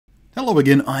Hello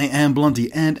again, I am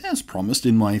Blunty, and as promised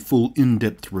in my full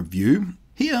in-depth review,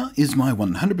 here is my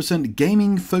 100%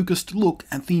 gaming-focused look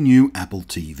at the new Apple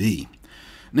TV.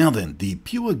 Now then, the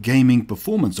pure gaming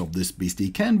performance of this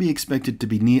beastie can be expected to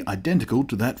be near identical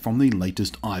to that from the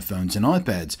latest iPhones and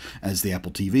iPads, as the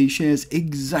Apple TV shares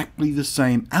exactly the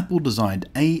same Apple-designed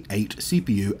A8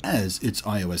 CPU as its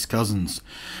iOS cousins.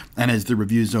 And as the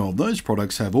reviews of those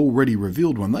products have already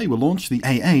revealed when they were launched, the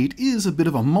A8 is a bit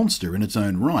of a monster in its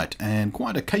own right, and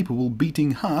quite a capable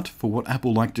beating heart for what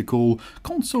Apple like to call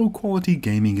console-quality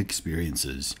gaming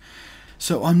experiences.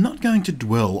 So I'm not going to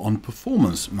dwell on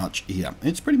performance much here,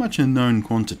 it's pretty much a known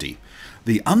quantity.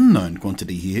 The unknown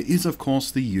quantity here is of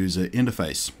course the user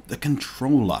interface, the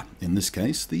controller, in this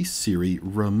case the Siri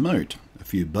remote. A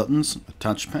few buttons, a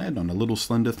touchpad on a little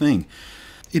slender thing.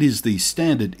 It is the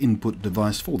standard input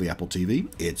device for the Apple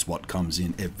TV, it's what comes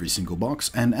in every single box,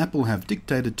 and Apple have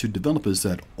dictated to developers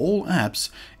that all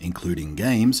apps, including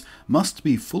games, must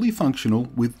be fully functional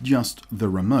with just the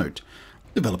remote.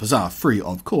 Developers are free,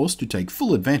 of course, to take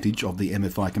full advantage of the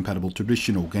MFI-compatible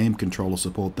traditional game controller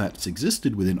support that's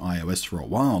existed within iOS for a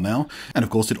while now, and of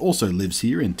course it also lives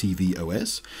here in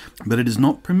tvOS, but it is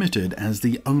not permitted as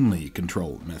the only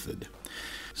control method.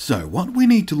 So what we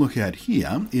need to look at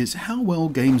here is how well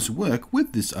games work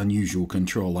with this unusual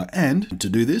controller, and to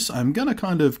do this I'm going to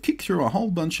kind of kick through a whole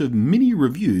bunch of mini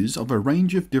reviews of a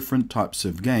range of different types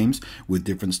of games with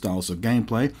different styles of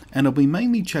gameplay, and I'll be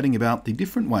mainly chatting about the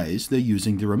different ways they're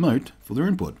using the remote for their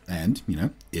input, and,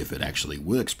 if it actually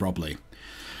works properly.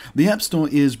 The App Store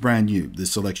is brand new, the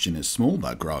selection is small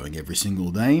but growing every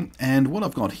single day, and what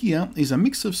I've got here is a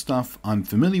mix of stuff I'm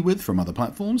familiar with from other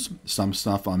platforms, some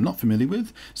stuff I'm not familiar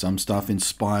with, some stuff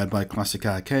inspired by classic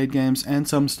arcade games, and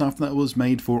some stuff that was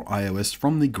made for iOS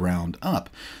from the ground up,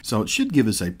 so it should give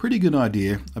us a pretty good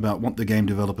idea about what the game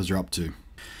developers are up to.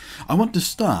 I want to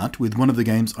start with one of the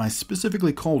games I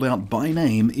specifically called out by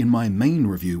name in my main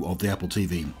review of the Apple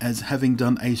TV, as having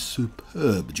done a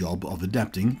superb job of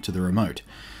adapting to the remote.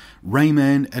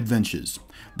 Rayman Adventures.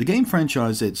 The game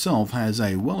franchise itself has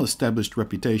a well-established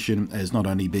reputation as not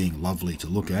only being lovely to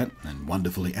look at and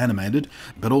wonderfully animated,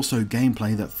 but also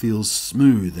gameplay that feels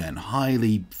smooth and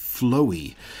highly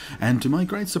flowy. And to my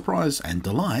great surprise and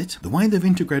delight, the way they've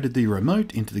integrated the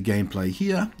remote into the gameplay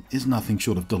here is nothing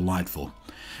short of delightful.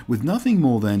 With nothing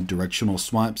more than directional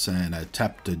swipes and a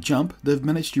tap to jump, they've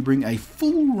managed to bring a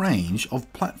full range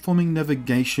of platforming,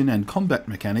 navigation and combat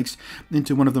mechanics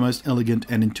into one of the most elegant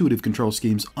and intuitive control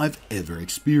schemes I've ever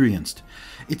experienced.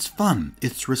 It's fun,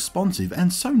 it's responsive,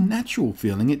 and so natural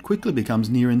feeling it quickly becomes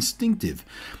near instinctive.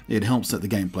 It helps that the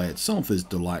gameplay itself is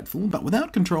delightful, but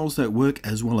without controls that work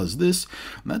as well as this,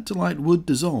 that delight would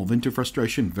dissolve into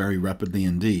frustration very rapidly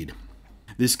indeed.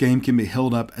 This game can be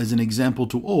held up as an example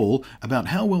to all about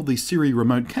how well the Siri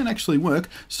remote can actually work,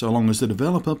 so long as the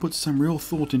developer puts some real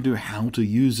thought into how to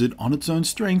use it on its own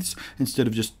strengths, instead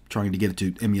of just trying to get it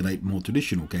to emulate more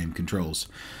traditional game controls.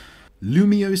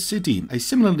 Lumio City, a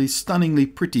similarly stunningly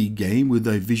pretty game with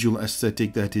a visual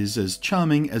aesthetic that is as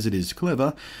charming as it is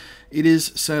clever. It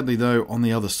is, sadly though, on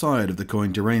the other side of the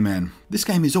coin to Rayman. This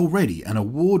game is already an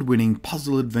award-winning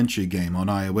puzzle-adventure game on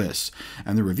iOS,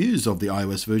 and the reviews of the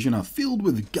iOS version are filled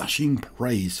with gushing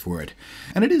praise for it.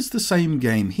 And it is the same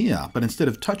game here, but instead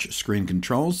of touch-screen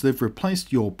controls, they've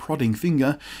replaced your prodding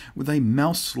finger with a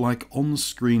mouse-like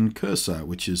on-screen cursor,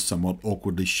 which is somewhat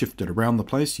awkwardly shifted around the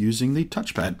place using the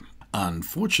touchpad.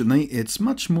 Unfortunately, it's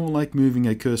much more like moving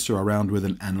a cursor around with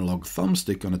an analog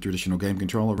thumbstick on a traditional game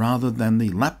controller rather than the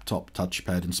laptop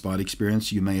touchpad-inspired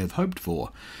experience you may have hoped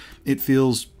for. It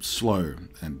feels slow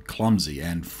and clumsy,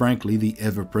 and frankly the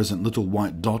ever-present little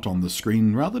white dot on the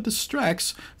screen rather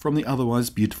distracts from the otherwise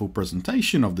beautiful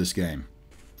presentation of this game.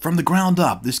 From the ground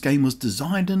up, this game was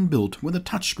designed and built with a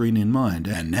touchscreen in mind,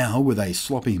 and now with a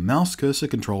sloppy mouse cursor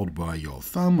controlled by your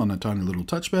thumb on a tiny little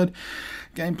touchpad,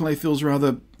 gameplay feels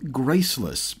rather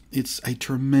graceless. It's a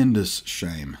tremendous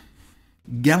shame.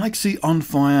 Galaxy on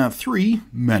Fire 3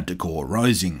 Manticore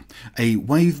Rising, a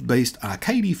wave-based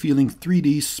arcadey-feeling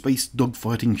 3D space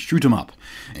dogfighting shoot-'em-up.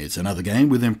 It's another game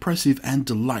with impressive and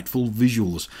delightful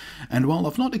visuals, and while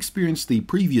I've not experienced the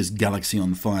previous Galaxy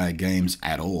on Fire games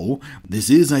at all, this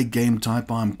is a game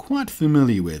type I'm quite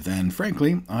familiar with, and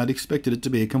frankly, I'd expected it to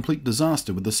be a complete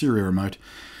disaster with the Siri remote.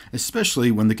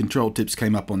 Especially when the control tips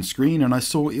came up on screen and I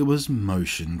saw it was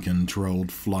motion-controlled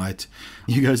flight.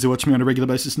 You guys who watch me on a regular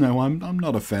basis know I'm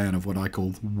not a fan of what I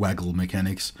call waggle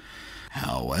mechanics.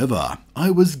 However,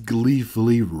 I was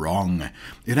gleefully wrong.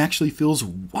 It actually feels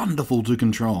wonderful to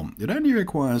control. It only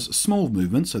requires small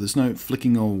movements, so there's no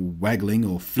flicking or waggling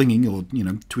or flinging or,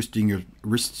 twisting your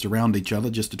wrists around each other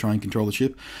just to try and control the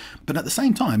ship. But at the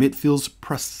same time, it feels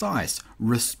precise,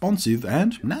 responsive,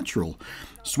 and natural.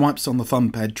 Swipes on the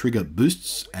thumb pad trigger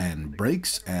boosts and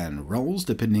brakes and rolls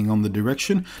depending on the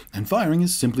direction, and firing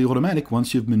is simply automatic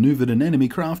once you've maneuvered an enemy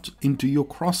craft into your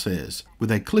crosshairs,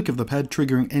 with a click of the pad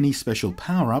triggering any special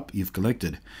power-up you've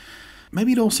collected.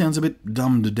 Maybe it all sounds a bit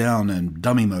dumbed down and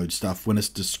dummy mode stuff when it's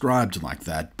described like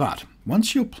that, but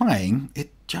once you're playing,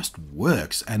 it just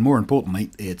works, and more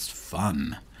importantly, it's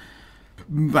fun.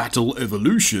 Battle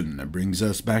Evolution brings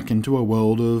us back into a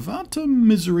world of utter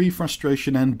misery,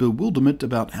 frustration, and bewilderment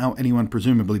about how anyone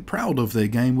presumably proud of their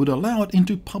game would allow it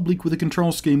into public with a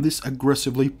control scheme this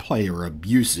aggressively player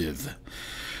abusive.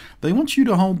 They want you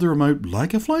to hold the remote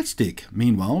like a flight stick,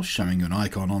 meanwhile showing an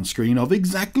icon on screen of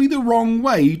exactly the wrong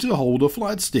way to hold a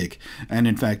flight stick. And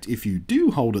in fact, if you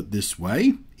do hold it this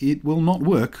way, it will not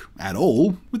work at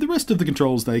all with the rest of the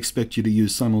controls they expect you to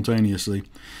use simultaneously.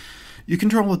 You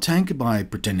control a tank by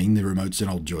pretending the remote's an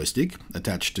old joystick,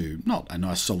 attached to not a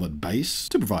nice solid base,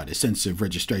 to provide a sense of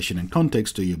registration and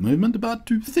context to your movement, but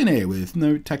to thin air with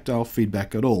no tactile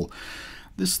feedback at all.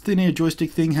 This thin air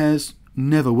joystick thing has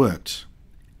never worked.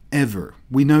 Ever.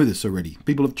 We know this already.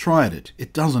 People have tried it.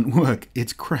 It doesn't work.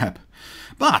 It's crap.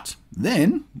 But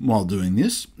then, while doing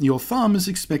this, your thumb is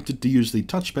expected to use the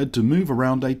touchpad to move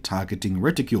around a targeting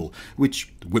reticule,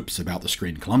 which whips about the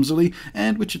screen clumsily,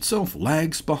 and which itself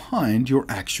lags behind your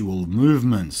actual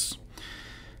movements.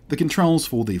 The controls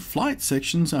for the flight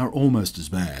sections are almost as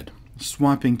bad.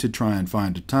 Swiping to try and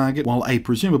find a target, while a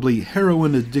presumably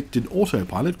heroin-addicted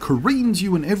autopilot careens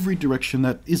you in every direction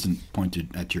that isn't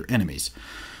pointed at your enemies.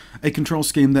 A control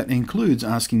scheme that includes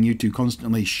asking you to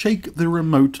constantly shake the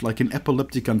remote like an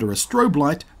epileptic under a strobe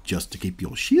light just to keep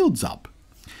your shields up.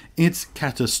 It's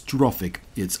catastrophic,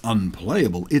 it's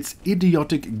unplayable, it's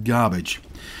idiotic garbage.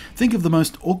 Think of the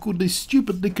most awkwardly,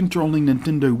 stupidly controlling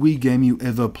Nintendo Wii game you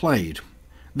ever played.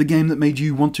 The game that made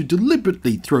you want to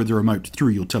deliberately throw the remote through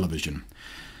your television.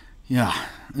 Yeah,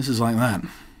 this is like that.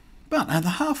 But at the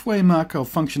halfway mark of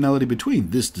functionality between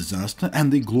this disaster and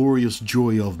the glorious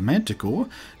joy of Manticore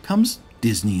comes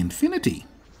Disney Infinity.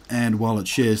 And while it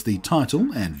shares the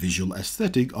title and visual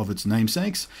aesthetic of its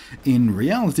namesakes, in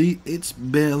reality it's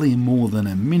barely more than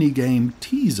a minigame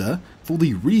teaser for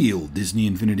the real Disney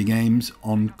Infinity games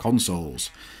on consoles.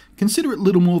 Consider it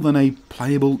little more than a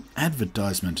playable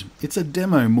advertisement. It's a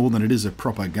demo more than it is a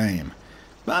proper game.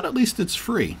 But at least it's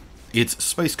free. Its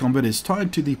space combat is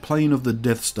tied to the plane of the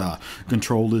Death Star.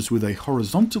 Controlled is with a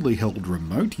horizontally held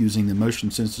remote using the motion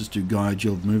sensors to guide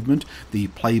your movement, the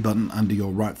play button under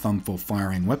your right thumb for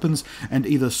firing weapons, and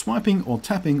either swiping or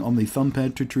tapping on the thumb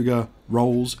pad to trigger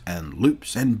rolls and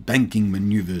loops and banking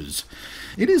maneuvers.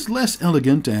 It is less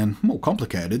elegant and more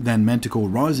complicated than Manticore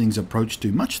Rising's approach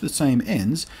to much the same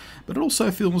ends, but it also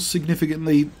feels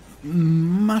significantly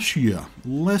mushier,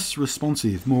 less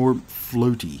responsive, more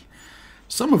floaty.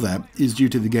 Some of that is due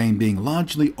to the game being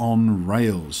largely on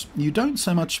rails. You don't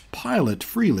so much pilot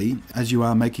freely as you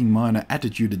are making minor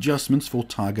attitude adjustments for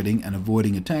targeting and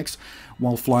avoiding attacks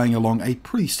while flying along a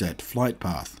preset flight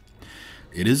path.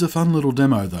 It is a fun little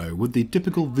demo though, with the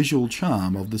typical visual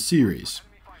charm of the series.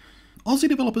 Aussie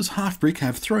developers Halfbrick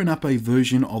have thrown up a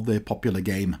version of their popular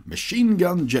game Machine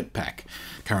Gun Jetpack,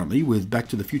 currently with Back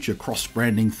to the Future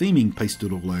cross-branding theming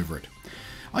pasted all over it.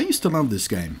 I used to love this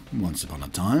game, once upon a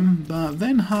time, but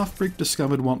then Halfbrick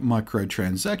discovered what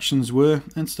microtransactions were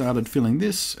and started filling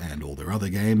this, and all their other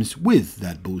games, with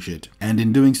that bullshit. And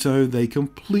in doing so, they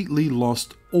completely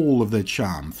lost all of their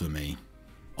charm for me.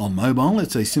 On mobile,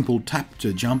 it's a simple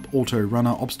tap-to-jump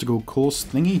auto-runner obstacle course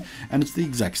thingy, and it's the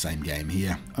exact same game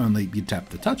here, only you tap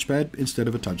the touchpad instead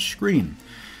of a touch screen.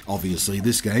 Obviously,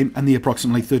 this game, and the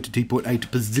approximately 32.8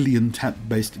 bazillion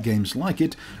tap-based games like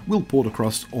it, will port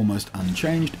across almost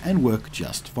unchanged and work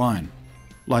just fine.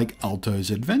 Like Alto's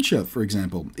Adventure, for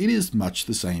example, it is much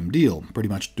the same deal, pretty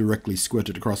much directly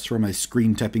squirted across from a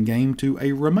screen tapping game to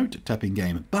a remote tapping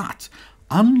game, but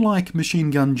unlike Machine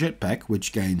Gun Jetpack,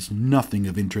 which gains nothing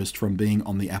of interest from being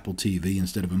on the Apple TV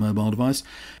instead of a mobile device,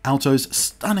 Alto's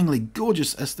stunningly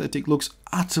gorgeous aesthetic looks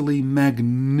utterly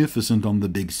magnificent on the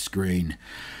big screen.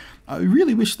 I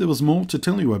really wish there was more to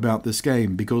tell you about this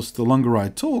game, because the longer I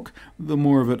talk, the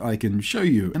more of it I can show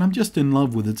you, and I'm just in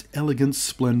love with its elegance,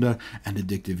 splendour, and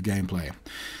addictive gameplay.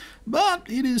 But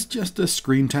it is just a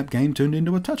screen tap game turned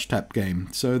into a touch tap game,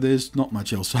 so there's not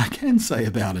much else I can say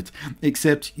about it,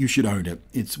 except you should own it.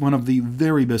 It's one of the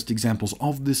very best examples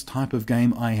of this type of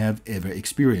game I have ever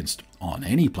experienced, on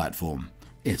any platform.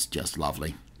 It's just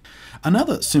lovely.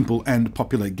 Another simple and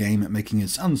popular game making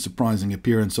its unsurprising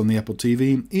appearance on the Apple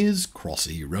TV is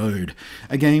Crossy Road,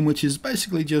 a game which is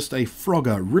basically just a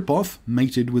Frogger ripoff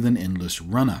mated with an endless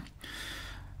runner.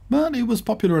 But it was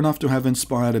popular enough to have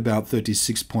inspired about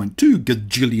 36.2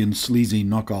 gajillion sleazy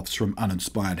knockoffs from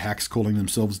uninspired hacks calling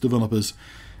themselves developers.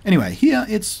 Anyway, here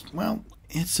it's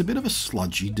a bit of a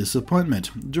sludgy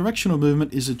disappointment. Directional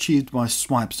movement is achieved by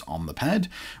swipes on the pad,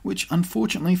 which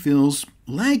unfortunately feels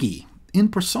laggy,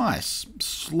 imprecise,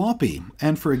 sloppy,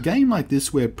 and for a game like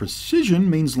this where precision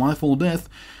means life or death,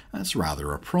 that's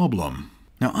rather a problem.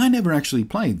 Now, I never actually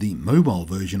played the mobile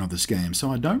version of this game,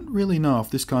 so I don't really know if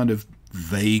this kind of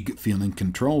vague feeling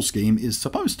control scheme is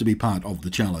supposed to be part of the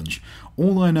challenge.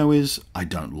 All I know is I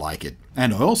don't like it.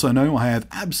 And I also know I have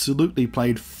absolutely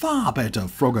played far better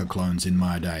Frogger clones in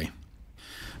my day.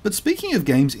 But speaking of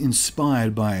games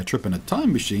inspired by a trip in a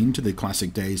time machine to the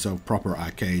classic days of proper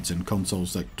arcades and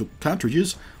consoles that took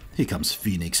cartridges, here comes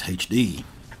Phoenix HD.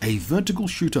 A vertical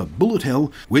shooter bullet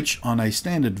hell which, on a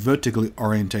standard vertically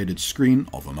orientated screen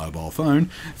of a mobile phone,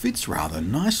 fits rather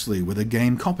nicely with a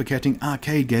game copycatting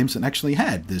arcade games that actually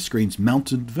had their screens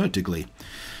mounted vertically.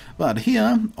 But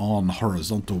here, on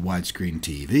horizontal widescreen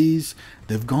TVs,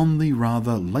 they've gone the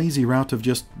rather lazy route of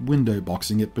just window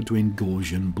boxing it between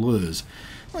Gaussian blurs,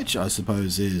 which I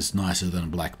suppose is nicer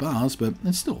than black bars, but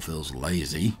it still feels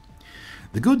lazy.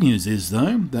 The good news is,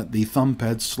 though, that the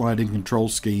thumbpad sliding control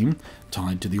scheme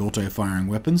tied to the auto-firing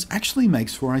weapons actually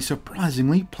makes for a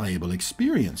surprisingly playable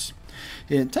experience.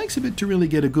 It takes a bit to really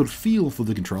get a good feel for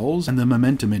the controls and the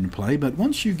momentum in play, but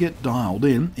once you get dialed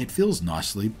in, it feels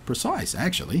nicely precise,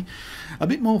 actually. A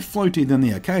bit more floaty than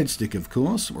the arcade stick, of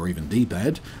course, or even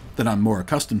D-pad, that I'm more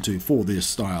accustomed to for this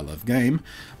style of game,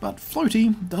 but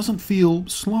floaty doesn't feel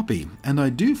sloppy, and I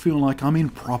do feel like I'm in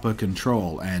proper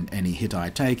control, and any hit I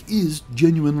take is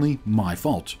genuinely my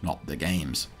fault, not the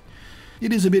game's.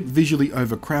 It is a bit visually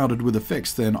overcrowded with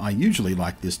effects than I usually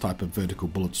like this type of vertical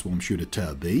bullet swarm shooter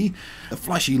to be. The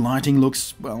flashy lighting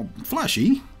looks, well,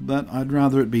 flashy, but I'd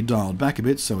rather it be dialed back a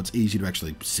bit so it's easy to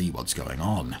actually see what's going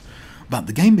on. But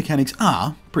the game mechanics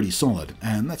are pretty solid,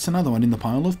 and that's another one in the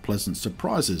pile of pleasant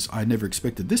surprises. I never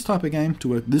expected this type of game to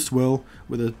work this well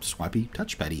with a swipey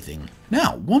touchpaddy thing.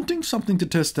 Now, wanting something to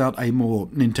test out a more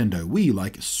Nintendo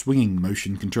Wii-like swinging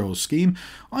motion control scheme,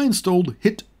 I installed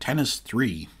Hit Tennis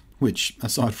 3. Which,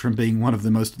 aside from being one of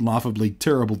the most laughably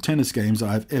terrible tennis games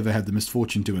I've ever had the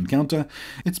misfortune to encounter,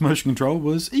 its motion control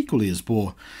was equally as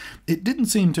poor. It didn't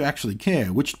seem to actually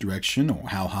care which direction, or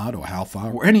how hard, or how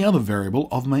far, or any other variable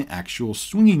of my actual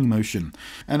swinging motion,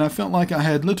 and I felt like I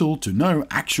had little to no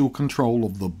actual control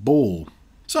of the ball.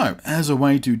 So, as a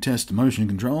way to test motion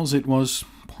controls, it was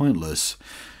pointless.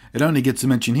 It only gets a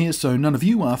mention here so none of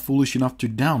you are foolish enough to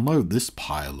download this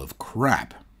pile of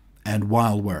crap. And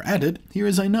while we're at it, here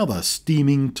is another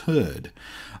steaming turd.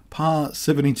 Par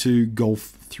 72 Golf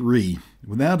 3.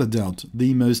 Without a doubt,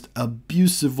 the most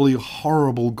abusively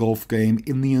horrible golf game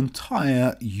in the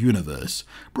entire universe.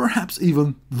 Perhaps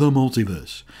even the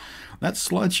multiverse. That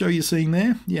slideshow you're seeing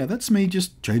there? Yeah, that's me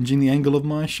just changing the angle of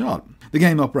my shot. The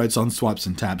game operates on swipes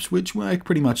and taps, which work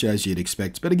pretty much as you'd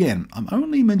expect, but again, I'm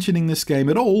only mentioning this game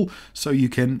at all so you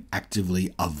can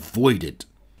actively avoid it.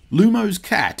 Lumo's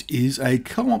Cat is a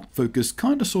co-op focused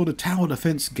kinda sorta tower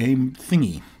defense game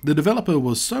thingy. The developer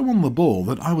was so on the ball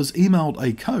that I was emailed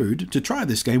a code to try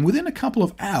this game within a couple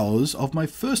of hours of my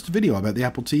first video about the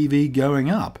Apple TV going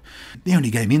up. The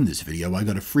only game in this video I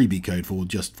got a freebie code for,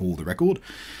 just for the record.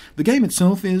 The game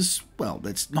itself is, well,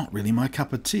 it's not really my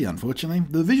cup of tea, unfortunately.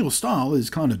 The visual style is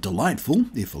kind of delightful,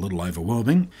 if a little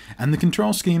overwhelming, and the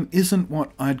control scheme isn't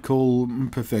what I'd call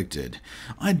perfected.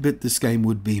 I'd bet this game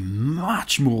would be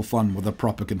much more fun with a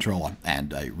proper controller,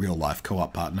 and a real-life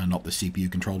co-op partner, not the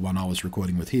CPU-controlled one I was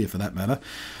recording with here for that matter.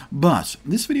 But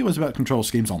this video is about control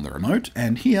schemes on the remote,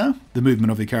 and here, the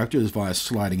movement of your character is via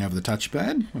sliding over the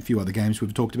touchpad. A few other games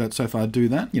we've talked about so far do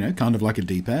that, kind of like a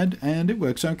D-pad, and it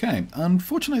works okay.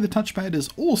 Unfortunately, the touchpad is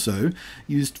also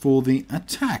used for the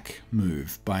attack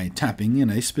move by tapping in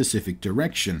a specific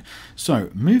direction.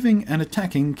 So moving and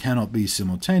attacking cannot be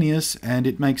simultaneous, and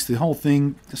it makes the whole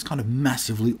thing just kind of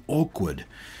massively awkward.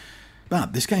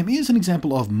 But this game is an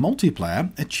example of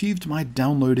multiplayer achieved by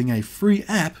downloading a free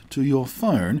app to your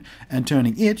phone and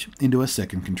turning it into a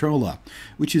second controller,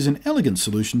 which is an elegant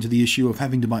solution to the issue of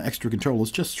having to buy extra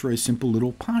controllers just for a simple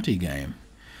little party game.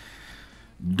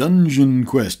 Dungeon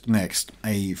Quest next,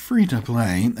 a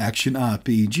free-to-play action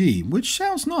RPG, which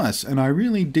sounds nice, and I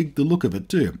really dig the look of it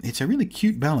too. It's a really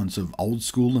cute balance of old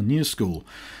school and new school.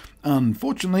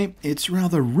 Unfortunately, it's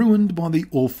rather ruined by the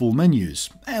awful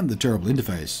menus, and the terrible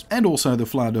interface, and also the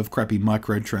flood of crappy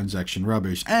microtransaction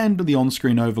rubbish, and the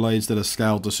on-screen overlays that are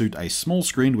scaled to suit a small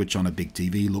screen which on a big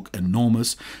TV look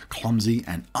enormous, clumsy,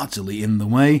 and utterly in the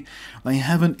way. They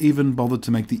haven't even bothered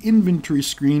to make the inventory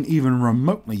screen even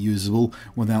remotely usable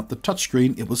without the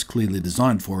touchscreen it was clearly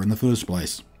designed for in the first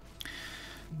place.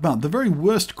 But the very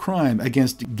worst crime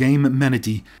against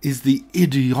game-manity is the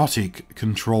idiotic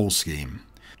control scheme.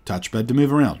 Touchpad to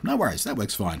move around. No worries, that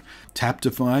works fine. Tap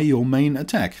to fire your main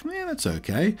attack. Yeah, that's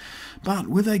okay. But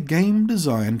with a game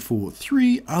designed for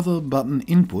 3 other button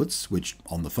inputs, which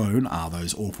on the phone are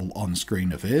those awful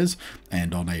on-screen affairs,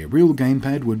 and on a real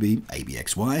gamepad would be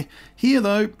ABXY, here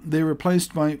though, they're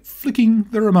replaced by flicking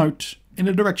the remote in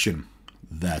a direction.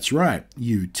 That's right,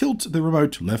 you tilt the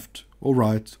remote left or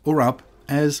right or up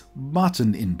as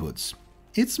button inputs.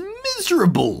 It's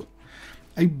miserable!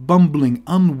 A bumbling,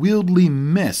 unwieldy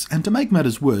mess, and to make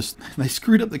matters worse, they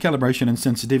screwed up the calibration and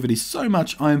sensitivity so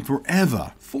much I am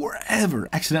forever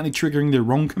accidentally triggering the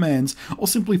wrong commands or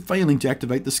simply failing to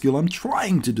activate the skill I'm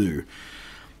trying to do.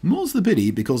 More's the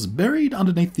pity, because buried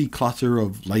underneath the clutter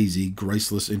of lazy,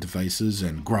 graceless interfaces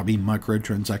and grubby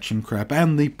microtransaction crap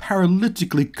and the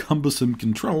paralytically cumbersome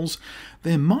controls,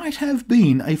 there might have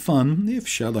been a fun, if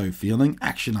shallow feeling,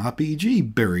 action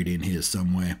RPG buried in here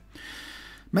somewhere.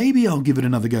 Maybe I'll give it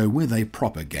another go with a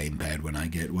proper gamepad when I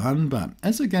get one, but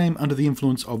as a game under the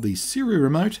influence of the Siri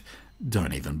remote,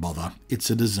 don't even bother. It's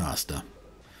a disaster.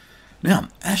 Now,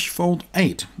 Asphalt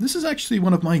 8. This is actually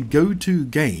one of my go-to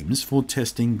games for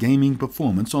testing gaming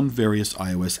performance on various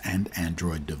iOS and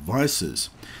Android devices.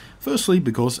 Firstly,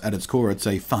 because at its core it's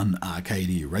a fun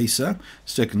arcadey racer.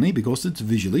 Secondly, because it's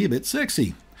visually a bit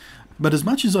sexy. But as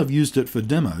much as I've used it for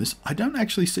demos, I don't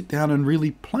actually sit down and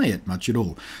really play it much at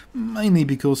all, mainly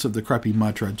because of the crappy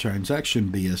microtransaction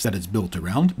BS that it's built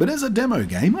around, but as a demo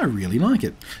game, I really like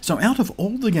it. So out of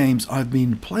all the games I've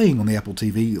been playing on the Apple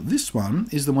TV, this one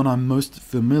is the one I'm most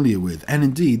familiar with, and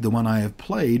indeed the one I have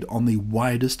played on the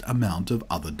widest amount of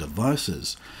other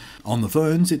devices. On the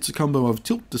phones, it's a combo of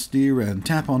tilt to steer and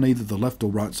tap on either the left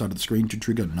or right side of the screen to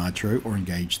trigger nitro or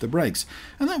engage the brakes,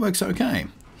 and that works okay.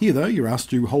 Here though, you're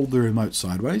asked to hold the remote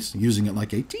sideways, using it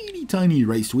like a teeny tiny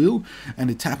race wheel,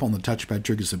 and a tap on the touchpad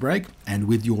triggers the brake, and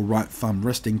with your right thumb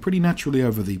resting pretty naturally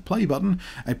over the play button,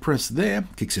 a press there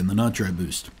kicks in the nitro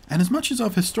boost. And as much as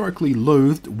I've historically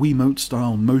loathed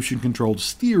Wiimote-style motion-controlled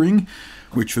steering,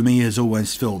 which for me has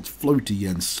always felt floaty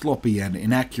and sloppy and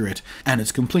inaccurate, and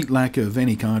its complete lack of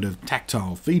any kind of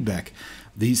tactile feedback,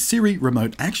 the Siri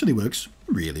remote actually works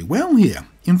really well here.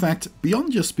 In fact,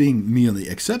 beyond just being merely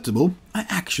acceptable, I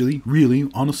actually really,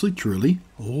 honestly, truly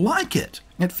like it.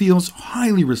 It feels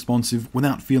highly responsive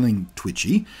without feeling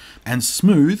twitchy, and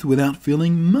smooth without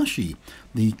feeling mushy.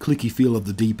 The clicky feel of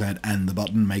the D-pad and the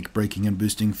button make braking and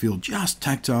boosting feel just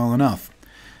tactile enough.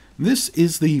 This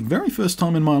is the very first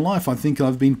time in my life I think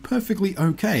I've been perfectly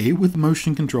okay with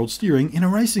motion-controlled steering in a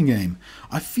racing game.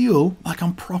 I feel like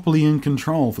I'm properly in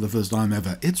control for the first time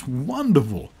ever. It's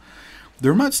wonderful. The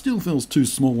remote still feels too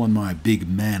small on my big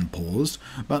man paws,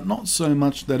 but not so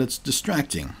much that it's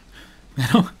distracting.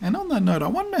 And on that note, I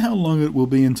wonder how long it will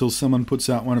be until someone puts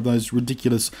out one of those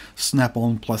ridiculous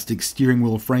snap-on plastic steering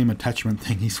wheel frame attachment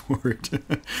thingies for it.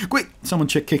 Quick, someone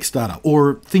check Kickstarter,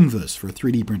 or Thingiverse for a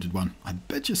 3D printed one. I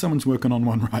bet you someone's working on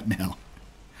one right now.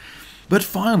 But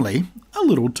finally, a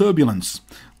little turbulence.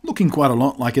 Looking quite a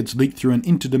lot like it's leaked through an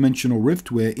interdimensional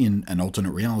rift where, in an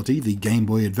alternate reality, the Game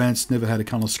Boy Advance never had a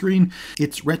colour screen,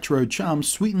 its retro charm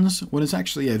sweetens what is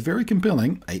actually a very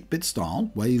compelling 8-bit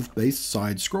style wave-based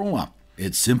side-scroller.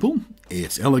 It's simple,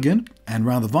 it's elegant, and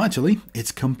rather vitally,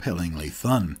 it's compellingly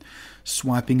fun.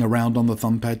 Swiping around on the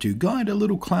thumbpad to guide a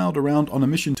little cloud around on a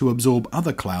mission to absorb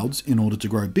other clouds in order to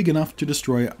grow big enough to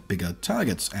destroy bigger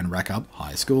targets and rack up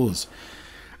high scores.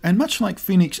 And much like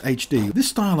Phoenix HD, this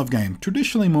style of game,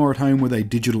 traditionally more at home with a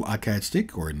digital arcade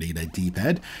stick, or indeed a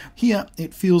D-pad, here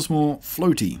it feels more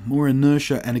floaty, more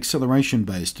inertia and acceleration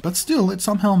based, but still it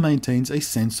somehow maintains a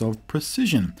sense of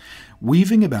precision,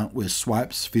 weaving about where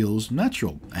swipes feels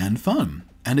natural and fun.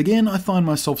 And again, I find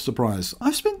myself surprised.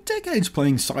 I've spent decades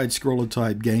playing side-scroller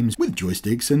type games with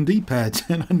joysticks and D-pads,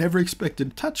 and I never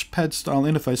expected touchpad style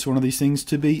interface for one of these things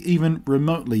to be even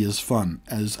remotely as fun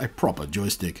as a proper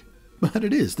joystick. But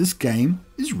it is. This game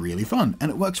is really fun,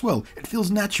 and it works well. It feels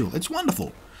natural. It's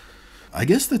wonderful. I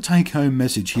guess the take-home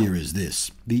message here is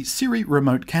this. The Siri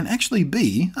remote can actually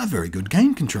be a very good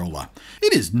game controller.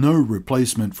 It is no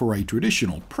replacement for a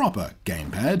traditional, proper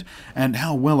gamepad, and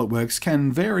how well it works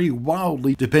can vary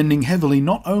wildly depending heavily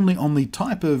not only on the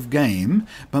type of game,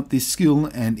 but the skill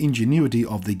and ingenuity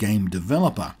of the game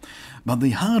developer. But the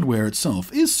hardware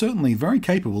itself is certainly very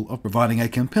capable of providing a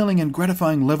compelling and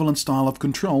gratifying level and style of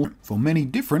control for many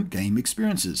different game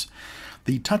experiences.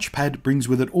 The touchpad brings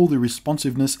with it all the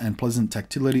responsiveness and pleasant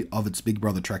tactility of its big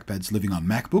brother trackpads living on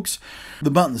MacBooks. The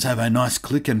buttons have a nice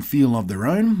click and feel of their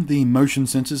own. The motion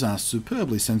sensors are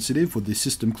superbly sensitive, with the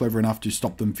system clever enough to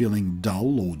stop them feeling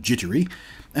dull or jittery.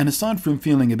 And aside from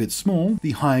feeling a bit small,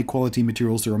 the high quality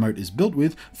materials the remote is built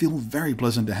with feel very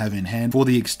pleasant to have in hand for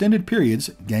the extended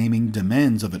periods gaming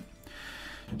demands of it.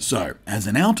 So, as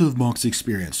an out-of-box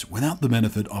experience without the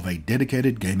benefit of a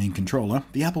dedicated gaming controller,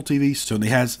 the Apple TV certainly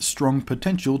has strong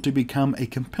potential to become a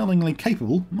compellingly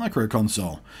capable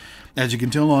micro-console. As you can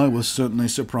tell, I was certainly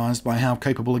surprised by how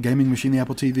capable a gaming machine the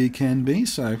Apple TV can be,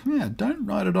 so yeah, don't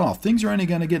write it off. Things are only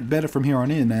going to get better from here on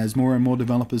in as more and more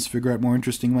developers figure out more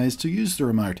interesting ways to use the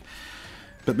remote.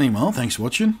 But meanwhile, thanks for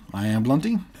watching. I am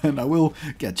Blunty, and I will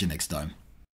catch you next time.